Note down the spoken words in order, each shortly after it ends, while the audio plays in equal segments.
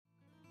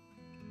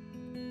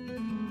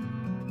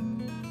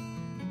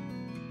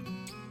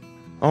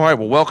All right,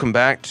 well, welcome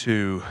back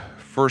to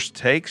First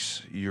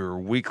Takes, your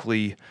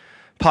weekly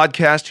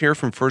podcast here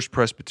from First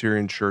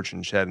Presbyterian Church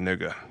in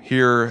Chattanooga.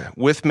 Here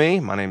with me,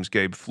 my name is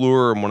Gabe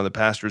Fleur. I'm one of the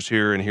pastors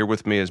here, and here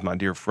with me is my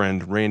dear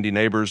friend Randy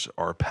Neighbors,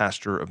 our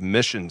pastor of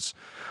missions.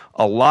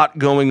 A lot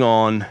going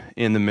on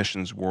in the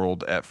missions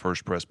world at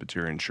First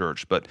Presbyterian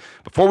Church. But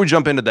before we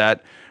jump into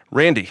that,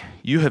 Randy,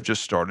 you have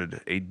just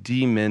started a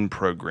D-Min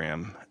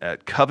program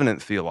at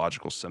Covenant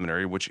Theological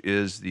Seminary, which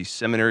is the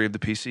seminary of the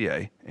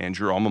PCA and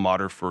your alma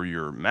mater for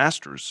your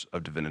Master's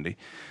of Divinity.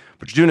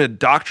 But you're doing a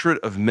Doctorate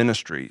of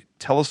Ministry.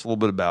 Tell us a little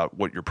bit about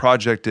what your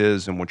project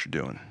is and what you're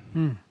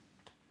doing.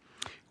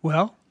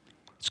 Well,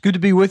 it's good to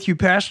be with you,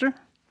 Pastor,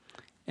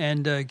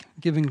 and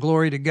giving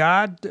glory to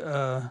God.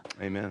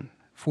 Amen.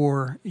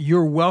 For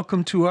your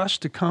welcome to us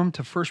to come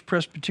to First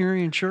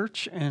Presbyterian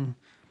Church and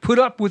put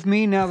up with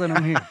me now that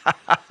I'm here.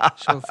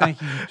 So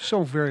thank you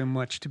so very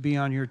much to be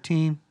on your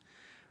team.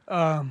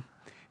 In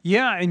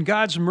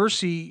God's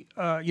mercy,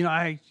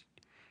 I'm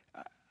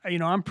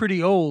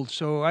pretty old,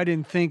 so I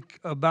didn't think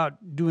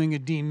about doing a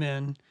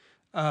D-Min.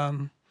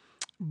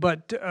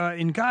 But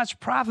in God's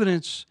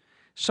providence,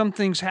 some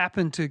things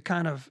happen to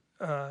kind of,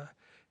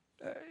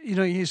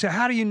 you say,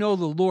 how do you know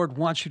the Lord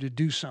wants you to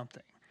do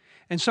something?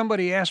 And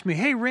somebody asked me,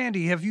 hey,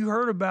 Randy, have you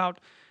heard about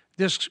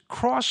this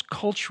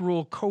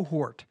cross-cultural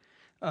cohort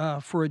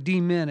for a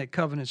D-Min at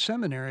Covenant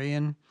Seminary?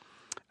 And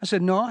I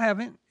said, no, I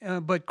haven't,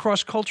 but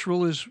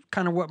cross-cultural is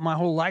kind of what my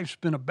whole life's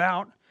been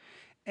about.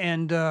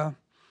 And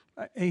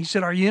he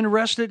said, are you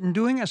interested in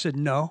doing it? I said,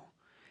 no.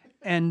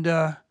 And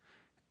the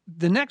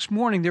next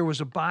morning there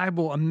was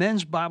a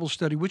men's Bible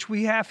study, which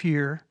we have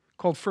here,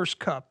 called First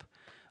Cup.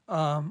 Tuesday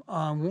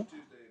of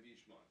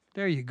each month.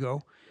 There you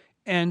go.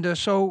 And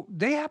so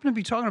they happen to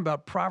be talking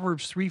about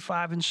Proverbs 3,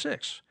 5, and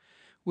 6,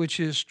 which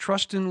is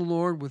trust in the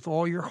Lord with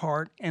all your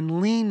heart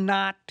and lean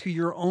not to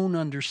your own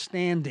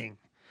understanding,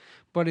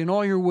 but in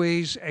all your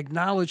ways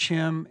acknowledge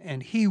him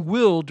and he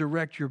will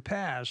direct your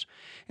paths.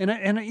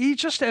 And he,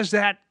 just as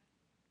that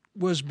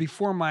was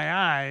before my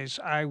eyes,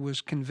 I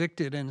was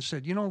convicted and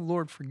said,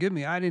 Lord, forgive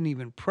me. I didn't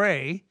even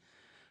pray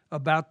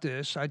about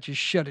this. I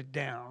just shut it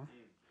down.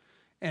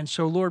 And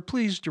so, Lord,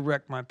 please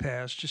direct my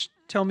paths. Just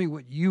tell me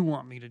what you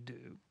want me to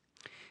do.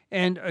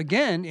 And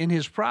again, in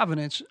his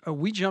providence,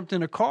 we jumped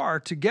in a car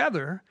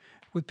together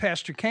with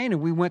Pastor Kane,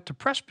 and we went to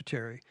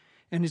Presbytery.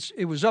 And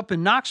it was up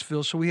in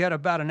Knoxville, so we had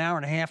about an hour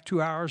and a half,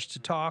 2 hours to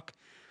talk.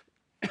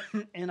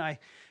 And I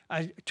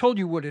told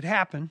you what had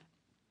happened.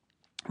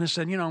 And I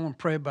said, I want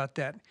to pray about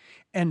that.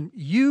 And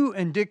you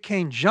and Dick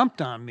Kane jumped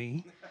on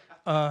me,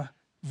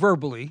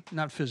 verbally,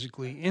 not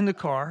physically, in the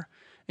car.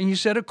 And you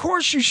said, of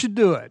course you should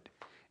do it.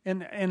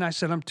 And I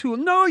said, I'm too.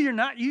 No, you're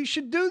not. You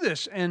should do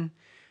this. And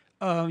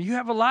you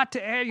have a lot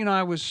to add.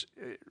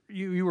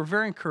 You were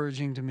very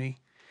encouraging to me.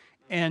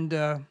 And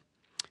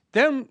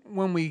then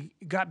when we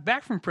got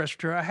back from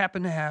Presbytery, I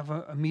happened to have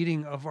a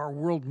meeting of our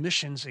World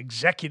Missions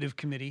Executive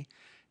Committee.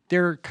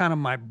 They're kind of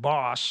my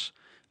boss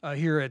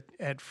here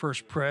at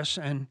First Pres.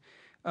 And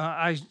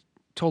I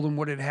told them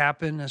what had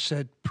happened. I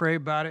said, pray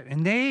about it.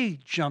 And they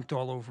jumped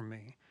all over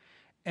me.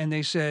 And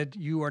they said,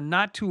 you are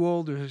not too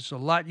old. There's a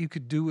lot you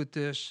could do with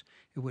this.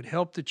 It would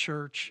help the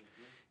church.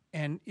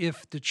 And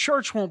if the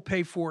church won't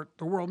pay for it,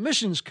 the World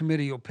Missions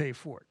Committee will pay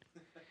for it.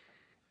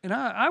 And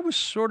I was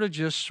sort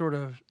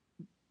of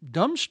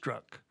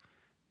dumbstruck.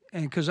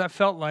 And because I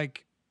felt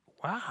like,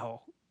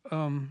 wow,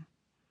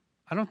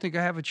 I don't think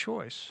I have a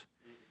choice.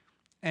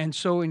 And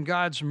so in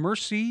God's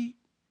mercy,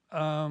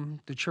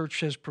 the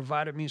church has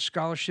provided me a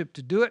scholarship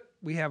to do it.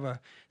 We have a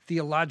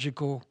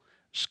theological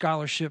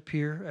scholarship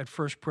here at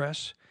First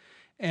Pres.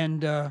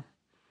 And the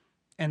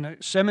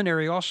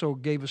seminary also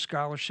gave a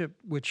scholarship,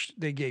 which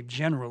they gave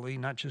generally,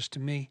 not just to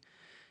me.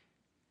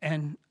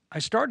 And I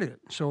started it.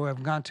 So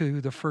I've gone to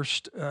the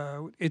first,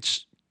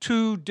 it's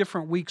 2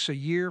 different weeks a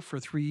year for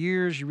 3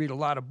 years. You read a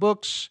lot of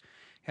books.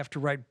 You have to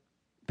write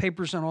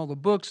papers on all the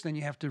books. Then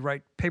you have to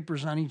write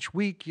papers on each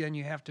week. Then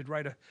you have to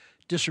write a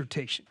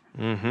dissertation.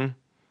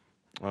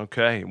 Mm-hmm.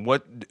 Okay.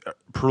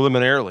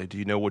 Preliminarily, do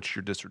you know what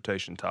your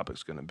dissertation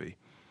topic's going to be?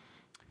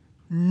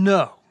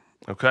 No.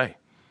 Okay.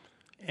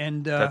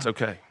 And that's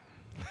okay.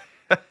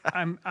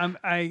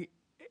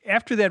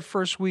 After that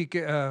first week,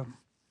 I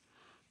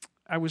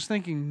was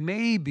thinking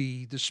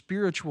maybe the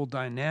spiritual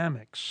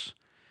dynamics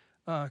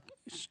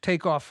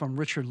take off from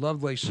Richard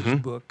Lovelace's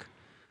book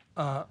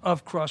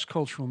of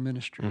cross-cultural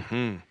ministry.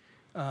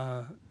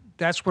 Mm-hmm.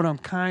 That's what I'm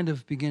kind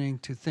of beginning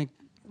to think.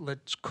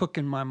 Let's cook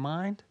in my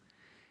mind,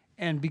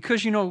 and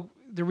because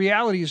the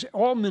reality is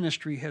all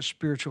ministry has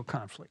spiritual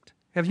conflict.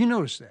 Have you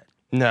noticed that?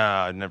 No,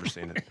 I've never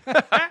seen it.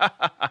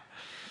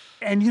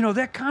 And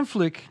that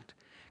conflict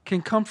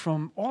can come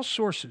from all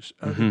sources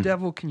the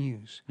devil can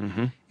use.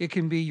 Mm-hmm. It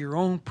can be your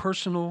own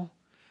personal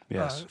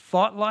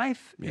thought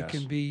life. It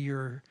can be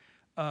your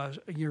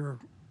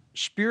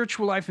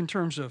spiritual life in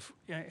terms of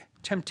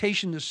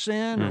temptation to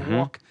sin or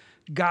walk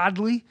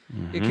godly.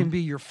 It can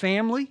be your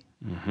family,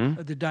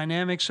 the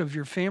dynamics of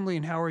your family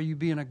and how are you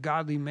being a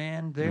godly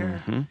man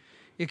there.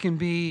 It can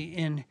be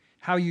in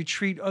how you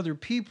treat other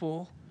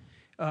people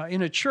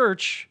in a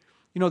church,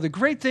 the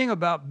great thing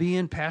about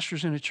being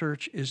pastors in a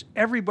church is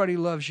everybody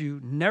loves you,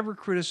 never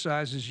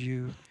criticizes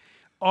you,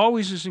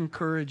 always is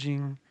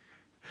encouraging.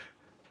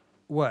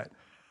 What?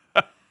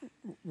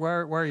 Why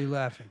are you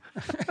laughing?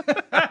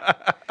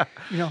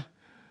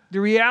 The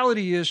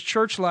reality is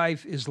church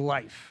life is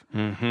life.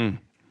 Mm-hmm.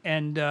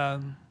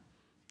 And,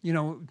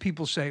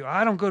 people say,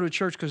 I don't go to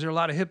church because there are a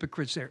lot of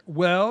hypocrites there.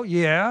 Well,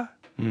 yeah.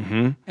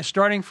 Mm-hmm. And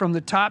starting from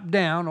the top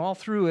down, all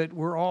through it,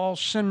 we're all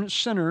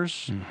sinners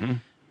Mm-hmm.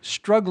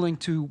 struggling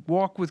to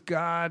walk with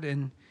God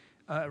and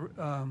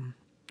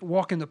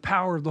walk in the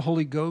power of the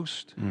Holy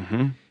Ghost.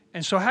 Mm-hmm.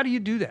 And so how do you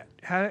do that?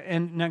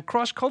 And now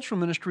cross-cultural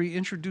ministry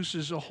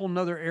introduces a whole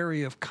nother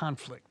area of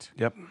conflict.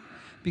 Yep.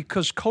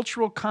 Because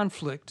cultural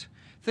conflict,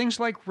 things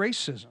like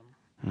racism,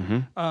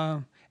 Mm-hmm.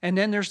 and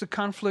then there's the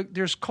conflict,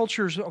 there's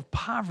cultures of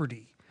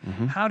poverty.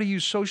 Mm-hmm. How do you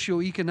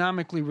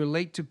socioeconomically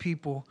relate to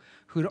people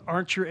who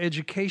aren't your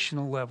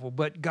educational level,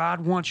 but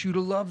God wants you to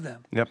love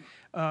them? Yep.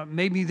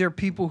 Maybe they're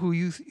people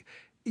who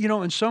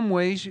in some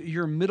ways,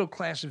 your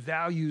middle-class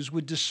values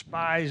would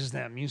despise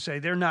them. You say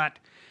they're not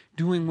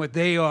doing what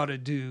they ought to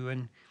do,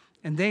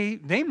 and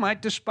they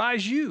might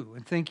despise you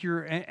and think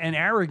you're an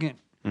arrogant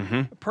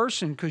Mm-hmm.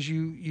 person because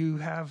you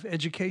have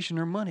education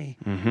or money.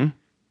 Mm-hmm. A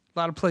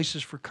lot of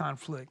places for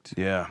conflict.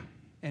 Yeah.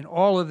 And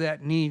all of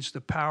that needs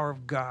the power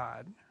of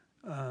God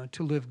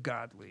to live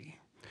godly.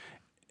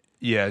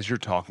 Yeah, as you're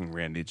talking,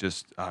 Randy,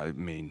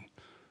 the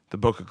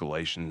book of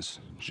Galatians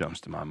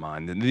jumps to my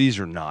mind. And these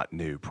are not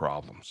new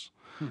problems.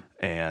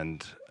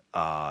 And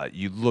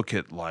you look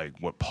at like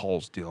what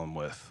Paul's dealing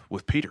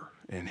with Peter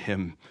and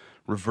him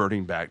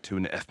reverting back to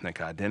an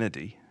ethnic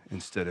identity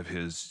instead of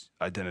his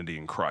identity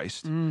in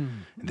Christ.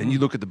 And then you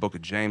look at the book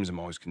of James. I'm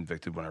always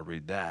convicted when I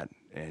read that.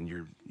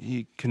 And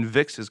he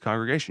convicts his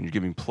congregation. You're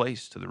giving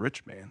place to the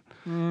rich man,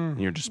 and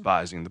you're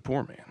despising the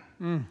poor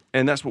man.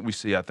 And that's what we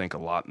see, I think, a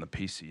lot in the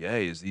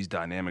PCA is these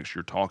dynamics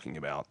you're talking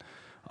about.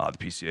 The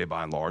PCA,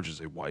 by and large,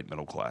 is a white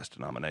middle-class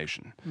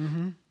denomination.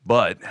 Mm-hmm.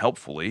 But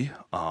helpfully,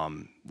 a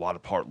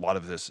lot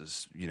of this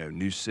is,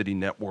 New City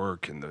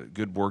Network and the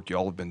good work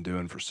y'all have been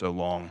doing for so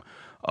long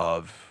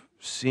of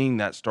seeing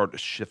that start to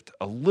shift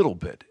a little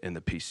bit in the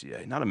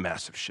PCA. Not a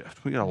massive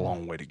shift. We got a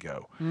long way to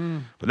go.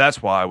 But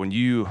that's why when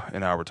you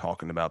and I were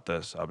talking about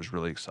this, I was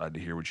really excited to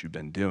hear what you've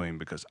been doing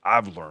because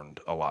I've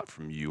learned a lot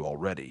from you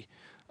already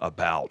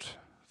about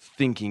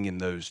thinking in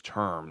those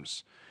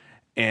terms.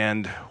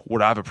 And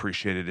what I've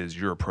appreciated is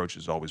your approach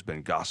has always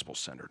been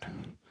gospel-centered.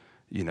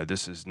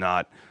 This is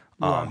not...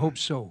 Well, I hope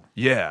so.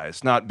 Yeah,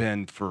 it's not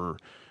been for...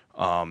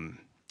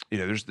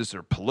 there's this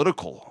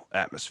political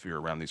atmosphere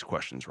around these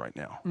questions right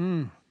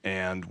now.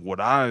 And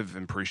what I've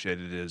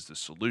appreciated is the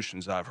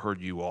solutions I've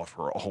heard you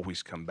offer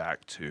always come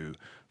back to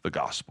the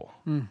gospel.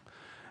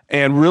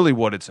 And really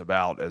what it's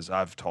about, as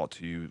I've taught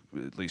to you,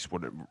 at least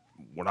what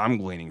I'm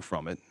gleaning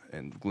from it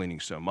and gleaning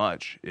so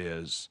much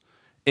is,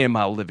 am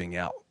I living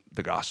out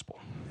the gospel?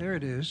 There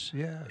it is,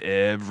 yeah.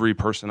 Every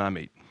person I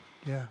meet.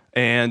 Yeah.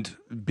 And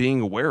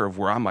being aware of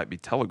where I might be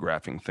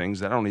telegraphing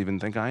things that I don't even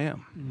think I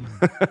am.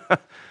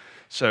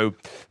 So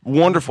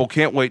wonderful.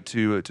 Can't wait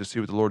to see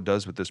what the Lord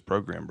does with this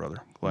program, brother.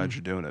 Glad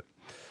you're doing it.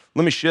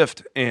 Let me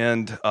shift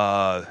and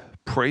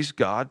praise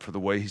God for the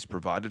way he's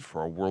provided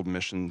for our world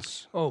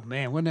missions. Oh,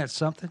 man, wasn't that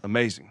something?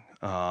 Amazing.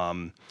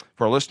 For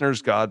our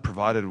listeners, God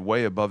provided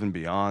way above and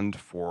beyond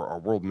for our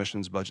world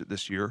missions budget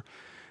this year.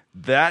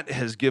 That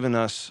has given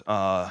us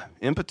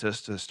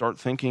impetus to start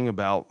thinking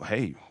about,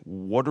 hey,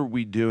 what are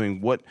we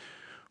doing? What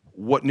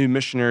new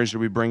missionaries are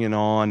we bringing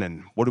on,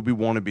 and what do we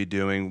want to be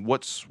doing?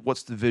 What's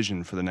the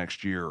vision for the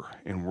next year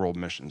in world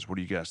missions? What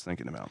are you guys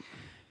thinking about?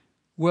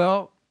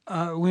 Well,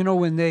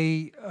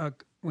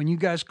 when you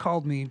guys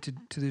called me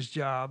to this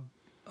job,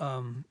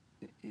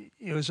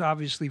 it was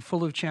obviously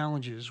full of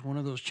challenges. One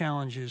of those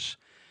challenges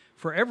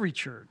for every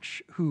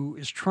church who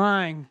is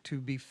trying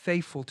to be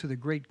faithful to the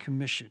Great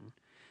Commission,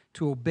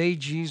 to obey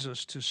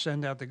Jesus, to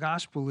send out the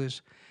gospel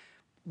is,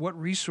 what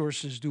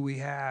resources do we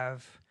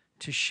have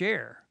to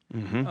share?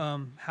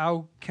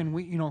 How can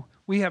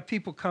we have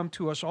people come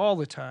to us all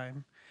the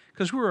time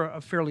because we're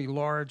a fairly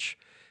large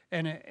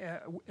and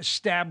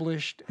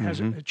established,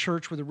 has a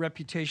church with a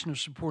reputation of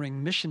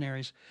supporting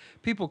missionaries.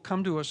 People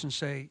come to us and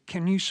say,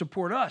 can you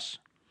support us?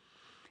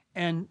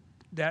 And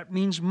that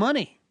means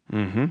money.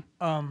 And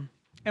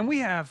we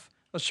have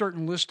a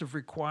certain list of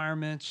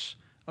requirements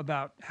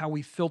about how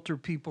we filter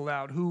people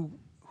out. Who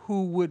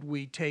would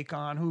we take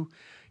on? Who,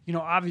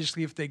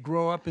 obviously if they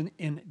grow up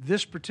in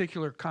this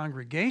particular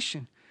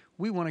congregation,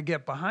 we want to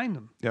get behind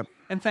them. Yep.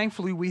 And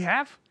thankfully we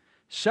have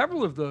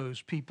several of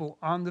those people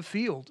on the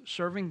field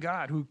serving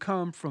God who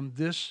come from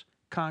this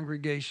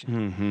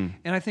congregation.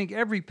 And I think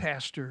every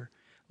pastor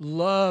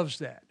loves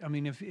that. I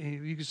mean, if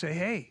you could say,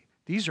 hey,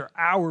 these are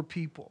our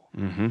people.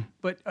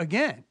 But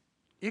again,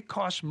 it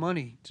costs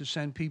money to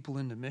send people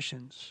into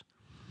missions.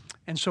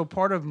 And so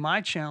part of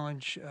my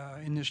challenge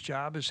in this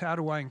job is how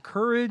do I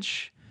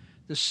encourage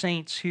the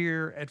saints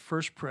here at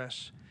First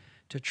Pres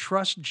to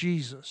trust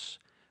Jesus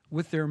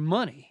with their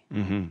money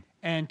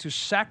and to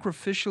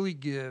sacrificially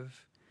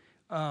give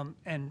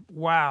And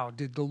wow,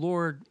 did the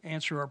Lord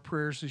answer our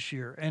prayers this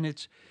year? And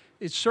it's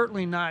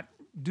certainly not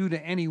due to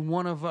any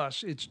one of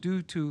us. It's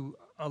due to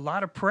a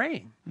lot of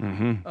praying.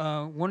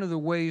 One of the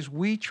ways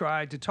we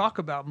try to talk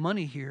about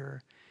money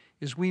here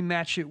is we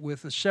match it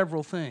with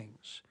several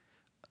things: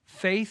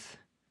 faith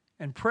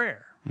and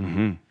prayer.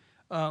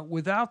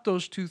 Without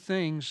those two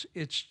things,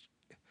 it's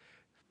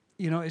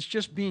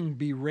just being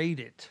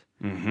berated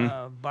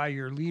by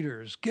your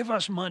leaders. Give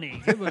us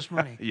money. Give us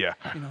money. Yeah.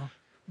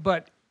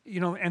 But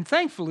and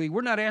thankfully,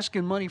 we're not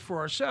asking money for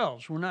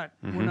ourselves. We're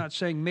not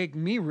saying make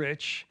me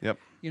rich. Yep.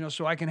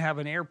 So I can have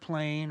an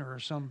airplane or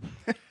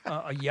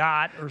a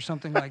yacht or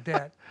something like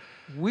that.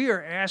 We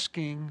are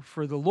asking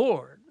for the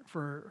Lord,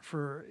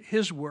 for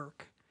His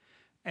work,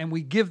 and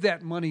we give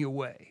that money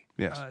away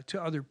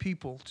to other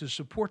people to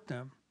support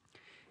them.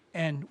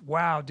 And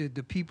wow, did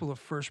the people of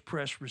First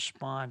Pres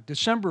respond?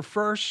 December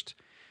 1st,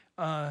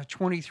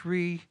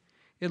 23,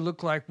 it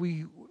looked like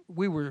we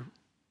were,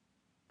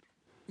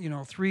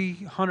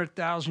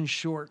 300,000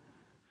 short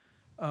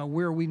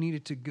where we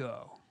needed to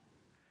go.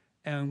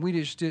 And we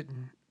just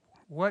didn't.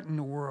 What in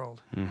the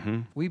world?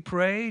 We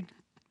prayed.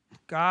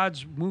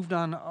 God's moved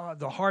on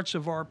the hearts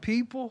of our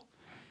people.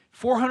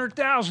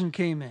 400,000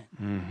 came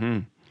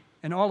in.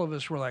 And all of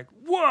us were like,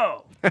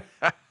 whoa,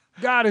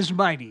 God is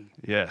mighty.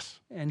 Yes.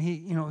 And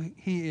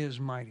He is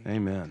mighty.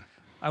 Amen.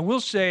 I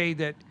will say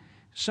that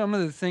some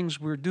of the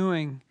things we're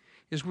doing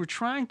is we're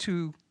trying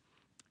to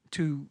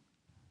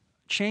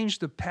change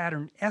the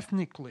pattern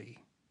ethnically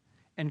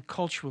and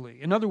culturally.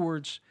 In other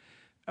words,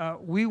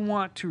 we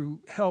want to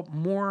help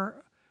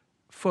more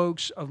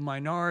folks of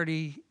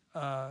minority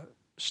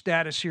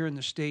status here in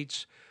the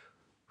States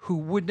who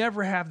would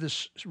never have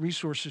the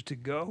resources to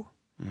go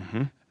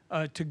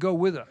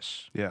with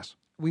us. Yes.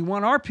 We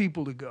want our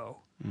people to go,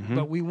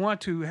 but we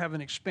want to have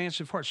an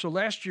expansive heart. So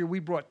last year we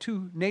brought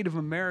 2 Native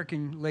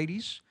American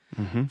ladies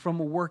from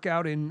a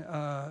workout in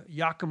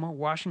Yakima,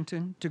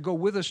 Washington, to go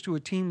with us to a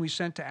team we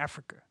sent to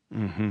Africa.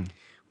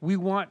 We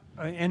want,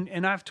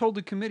 and I've told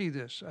the committee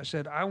this, I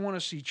said, I want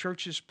to see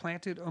churches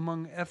planted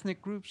among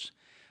ethnic groups.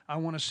 I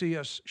want to see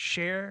us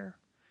share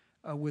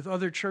with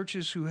other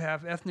churches who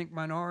have ethnic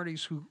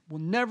minorities who will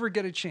never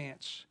get a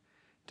chance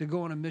to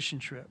go on a mission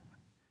trip,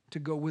 to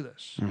go with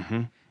us.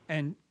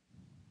 And,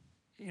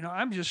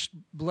 I'm just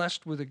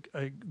blessed with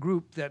a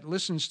group that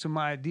listens to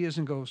my ideas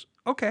and goes,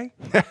 okay,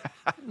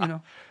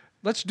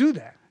 let's do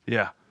that.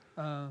 Yeah.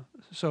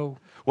 So.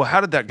 Well,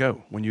 how did that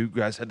go when you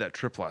guys had that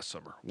trip last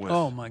summer?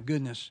 Oh, my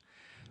goodness.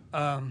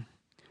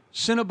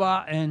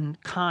 Sinaba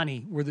and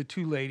Connie were the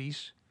 2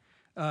 ladies.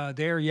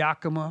 They're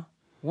Yakima.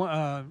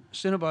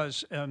 Sinaba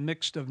is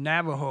mixed of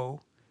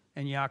Navajo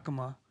and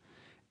Yakima.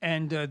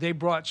 And they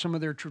brought some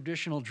of their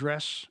traditional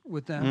dress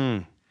with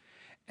them.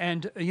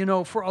 And,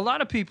 for a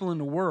lot of people in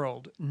the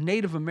world,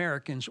 Native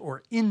Americans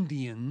or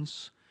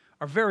Indians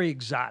are very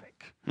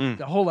exotic.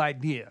 The whole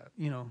idea,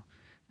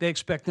 they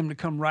expect them to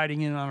come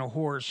riding in on a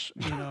horse,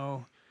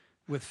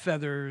 with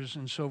feathers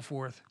and so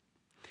forth.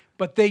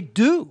 But they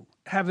do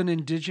have an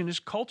indigenous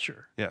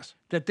culture. Yes.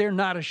 That they're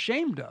not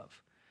ashamed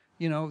of.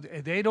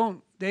 They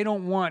don't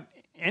want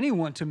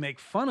anyone to make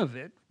fun of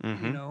it,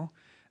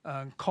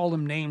 call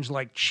them names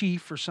like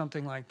Chief or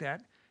something like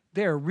that.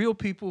 They're real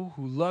people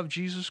who love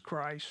Jesus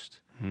Christ.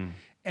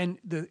 And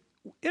the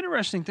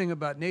interesting thing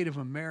about Native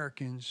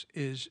Americans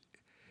is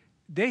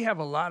they have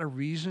a lot of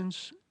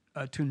reasons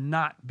to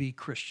not be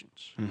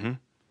Christians.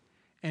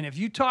 And if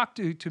you talk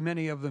to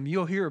many of them,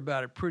 you'll hear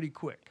about it pretty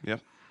quick.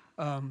 Yep.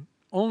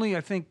 Only,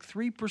 I think,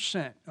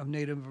 3% of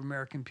Native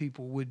American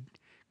people would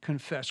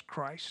confess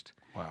Christ.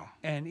 Wow.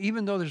 And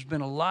even though there's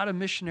been a lot of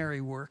missionary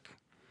work,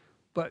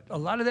 but a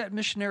lot of that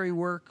missionary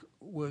work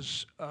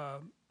was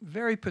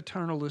very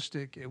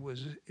paternalistic. It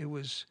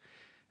was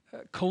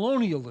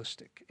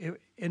colonialistic,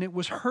 and it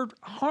was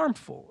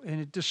harmful,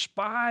 and it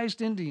despised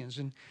Indians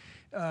and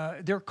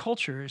their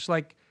culture. It's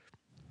like,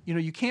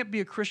 you can't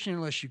be a Christian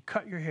unless you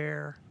cut your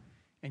hair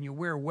and you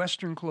wear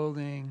Western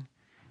clothing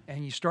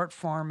and you start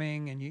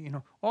farming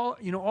and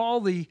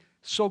all the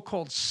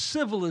so-called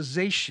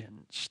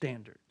civilization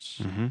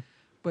standards,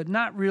 but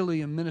not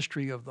really a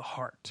ministry of the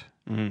heart.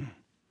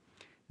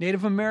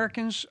 Native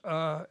Americans,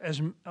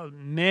 as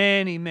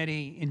many,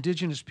 many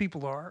indigenous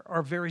people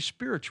are very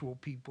spiritual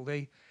people.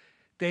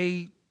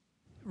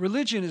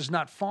 Religion is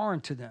not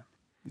foreign to them.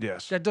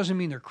 Yes. That doesn't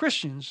mean they're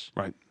Christians.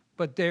 Right.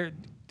 But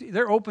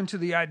they're open to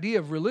the idea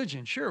of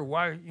religion. Sure,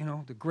 why,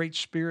 the Great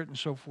Spirit and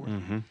so forth.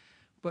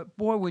 But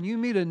boy, when you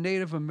meet a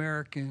Native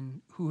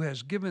American who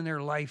has given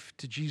their life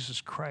to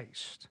Jesus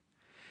Christ,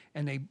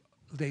 and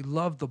they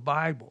love the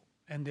Bible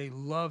and they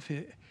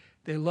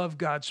love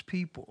God's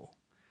people,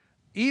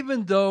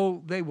 even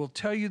though they will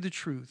tell you the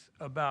truth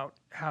about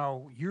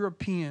how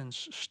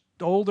Europeans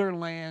stole their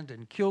land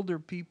and killed their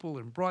people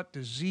and brought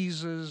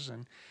diseases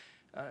and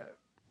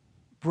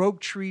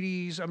broke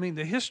treaties. I mean,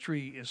 the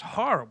history is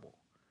horrible.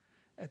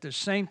 At the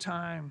same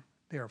time,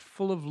 they are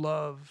full of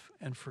love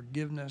and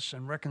forgiveness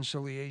and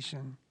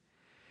reconciliation.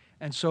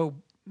 And so,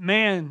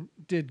 man,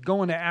 did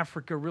going to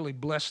Africa really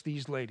bless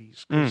these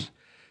ladies. 'Cause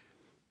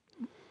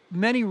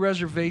many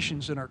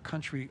reservations in our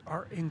country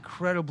are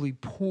incredibly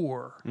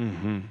poor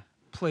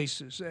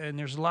places, and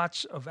there's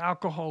lots of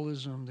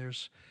alcoholism,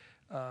 there's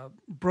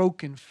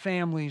broken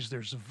families,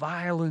 there's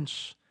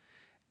violence.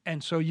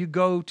 And so you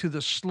go to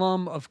the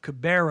slum of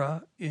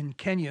Kibera in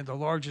Kenya, the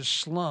largest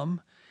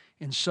slum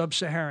in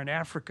sub-Saharan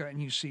Africa,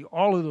 and you see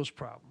all of those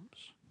problems.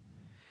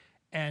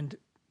 And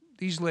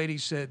these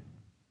ladies said,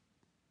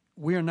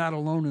 we are not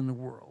alone in the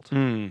world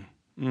in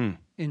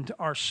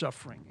our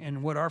suffering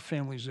and what our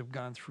families have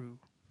gone through.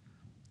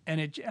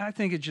 And I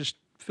think it just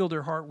filled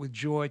their heart with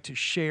joy to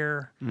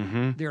share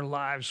their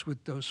lives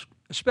with those,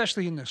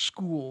 especially in the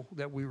school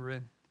that we were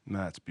in.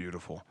 That's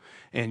beautiful.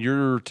 And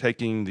you're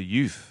taking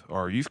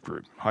our youth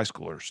group, high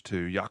schoolers,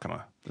 to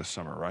Yakima this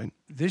summer, right?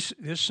 This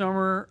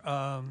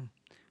summer,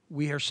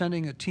 we are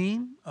sending a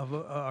team of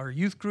our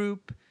youth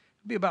group.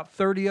 There'll be about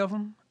 30 of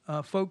them,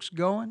 folks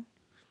going.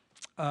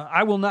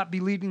 I will not be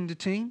leading the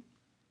team.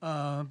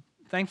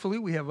 Thankfully,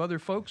 we have other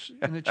folks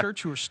in the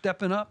church who are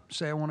stepping up,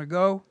 say, I want to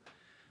go.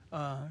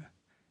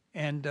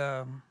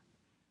 That's,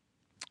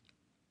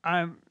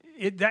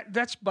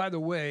 by the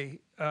way,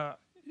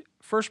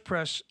 First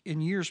Pres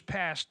in years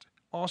past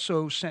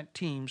also sent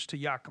teams to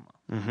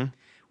Yakima.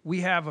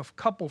 We have a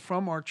couple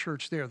from our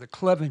church there, the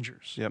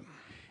Clevingers. Yep.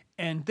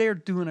 And they're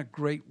doing a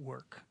great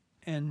work.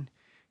 And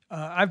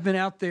I've been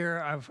out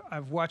there.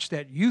 I've watched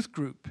that youth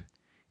group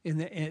in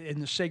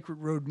the Sacred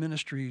Road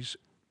Ministries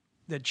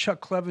that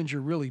Chuck Clevenger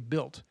really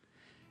built.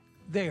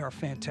 They are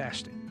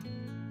fantastic.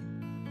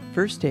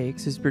 First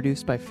Takes is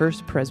produced by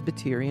First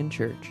Presbyterian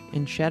Church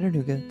in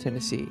Chattanooga,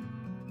 Tennessee.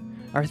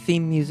 Our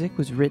theme music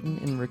was written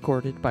and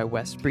recorded by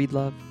Wes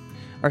Breedlove.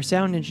 Our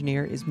sound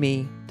engineer is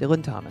me,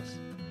 Dylan Thomas.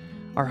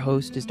 Our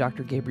host is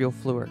Dr. Gabriel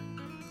Fleur.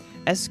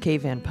 S.K.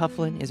 Van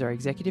Pufflin is our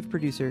executive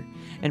producer,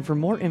 and for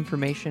more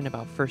information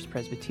about First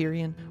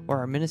Presbyterian or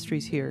our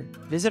ministries here,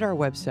 visit our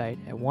website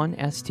at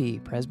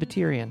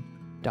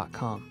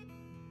 1stpresbyterian.com.